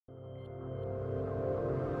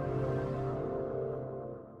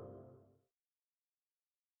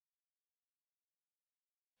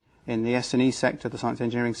In the S&E sector, the science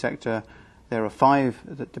engineering sector, there are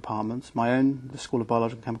 5 departments. My own, the School of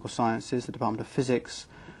Biological and Chemical Sciences, the Department of Physics,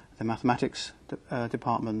 the Mathematics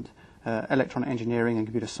Department, Electronic Engineering and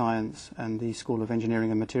Computer Science, and the School of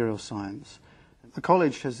Engineering and Materials Science. The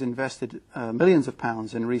college has invested millions of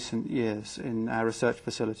pounds in recent years in our research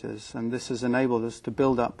facilities, and this has enabled us to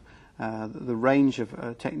build up the range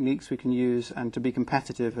of techniques we can use and to be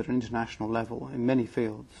competitive at an international level in many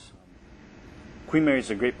fields. Queen Mary is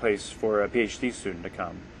a great place for a PhD student to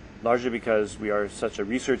come, largely because we are such a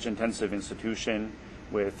research-intensive institution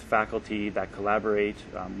with faculty that collaborate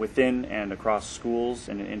within and across schools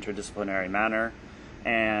in an interdisciplinary manner.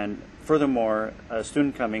 And furthermore, a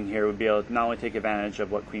student coming here would be able to not only take advantage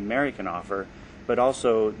of what Queen Mary can offer, but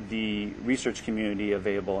also the research community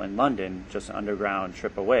available in London, just an underground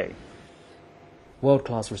trip away.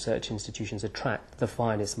 World-class research institutions attract the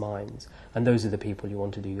finest minds, and those are the people you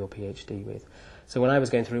want to do your PhD with. So when I was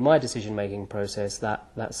going through my decision-making process,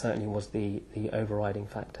 that certainly was the overriding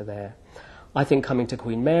factor there. I think coming to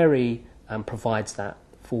Queen Mary provides that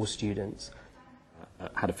for students.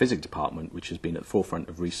 Had a physics department which has been at the forefront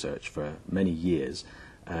of research for many years.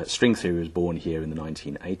 String theory was born here in the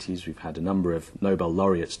 1980s. We've had a number of Nobel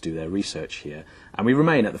laureates do their research here, and we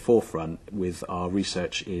remain at the forefront with our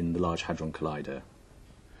research in the Large Hadron Collider.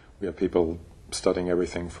 We have people studying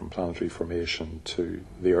everything from planetary formation to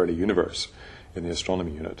the early universe in the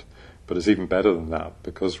astronomy unit. But it's even better than that,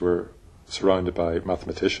 because we're surrounded by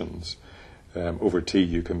mathematicians. Over tea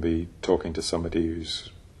you can be talking to somebody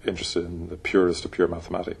who's interested in the purest of pure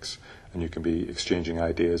mathematics, and you can be exchanging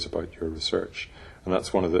ideas about your research. And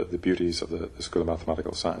that's one of the beauties of the School of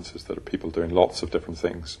Mathematical Sciences, that are people doing lots of different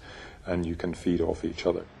things, and you can feed off each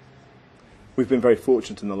other. We've been very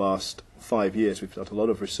fortunate in the last 5 years. We've got a lot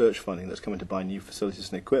of research funding that's come in to buy new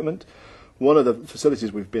facilities and equipment. One of the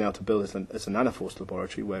facilities we've been able to build is a nanoforce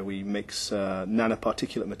laboratory, where we mix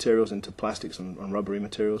nanoparticulate materials into plastics and rubbery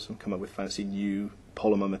materials and come up with fancy new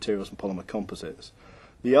polymer materials and polymer composites.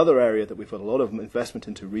 The other area that we've got a lot of investment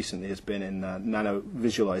into recently has been in nano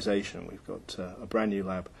visualization. We've got a brand new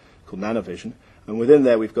lab called Nanovision, and within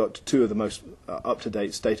there we've got 2 of the most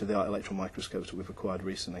up-to-date state-of-the-art electron microscopes that we've acquired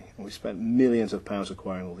recently, and we've spent millions of pounds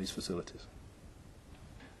acquiring all these facilities.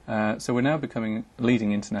 So we're now becoming a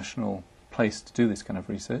leading international place to do this kind of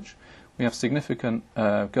research. We have significant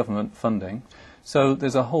government funding, so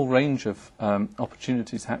there's a whole range of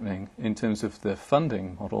opportunities happening in terms of the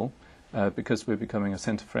funding model, because we're becoming a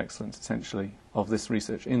centre for excellence, essentially, of this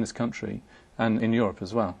research in this country and in Europe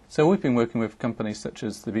as well. So we've been working with companies such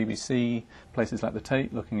as the BBC, places like the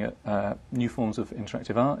Tate, looking at new forms of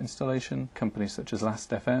interactive art installation, companies such as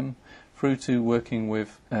Last.fm, through to working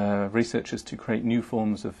with researchers to create new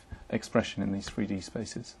forms of expression in these 3D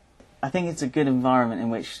spaces. I think it's a good environment in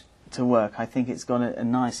which to work. I think it's got a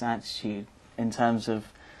nice attitude in terms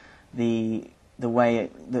of the way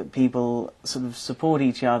that people sort of support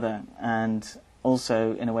each other, and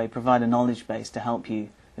also in a way provide a knowledge base to help you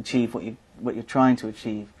achieve what you're trying to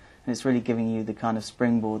achieve. And it's really giving you the kind of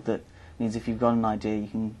springboard that means if you've got an idea, you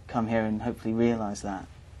can come here and hopefully realise that.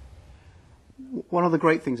 One of the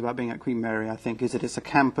great things about being at Queen Mary, I think, is that it's a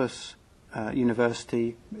campus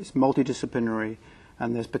university. It's multidisciplinary,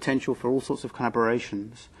 and there's potential for all sorts of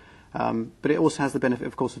collaborations. But it also has the benefit,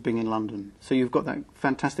 of course, of being in London. So you've got that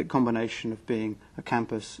fantastic combination of being a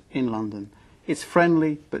campus in London. It's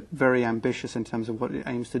friendly, but very ambitious in terms of what it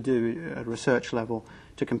aims to do at a research level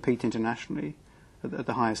to compete internationally at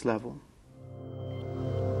the highest level.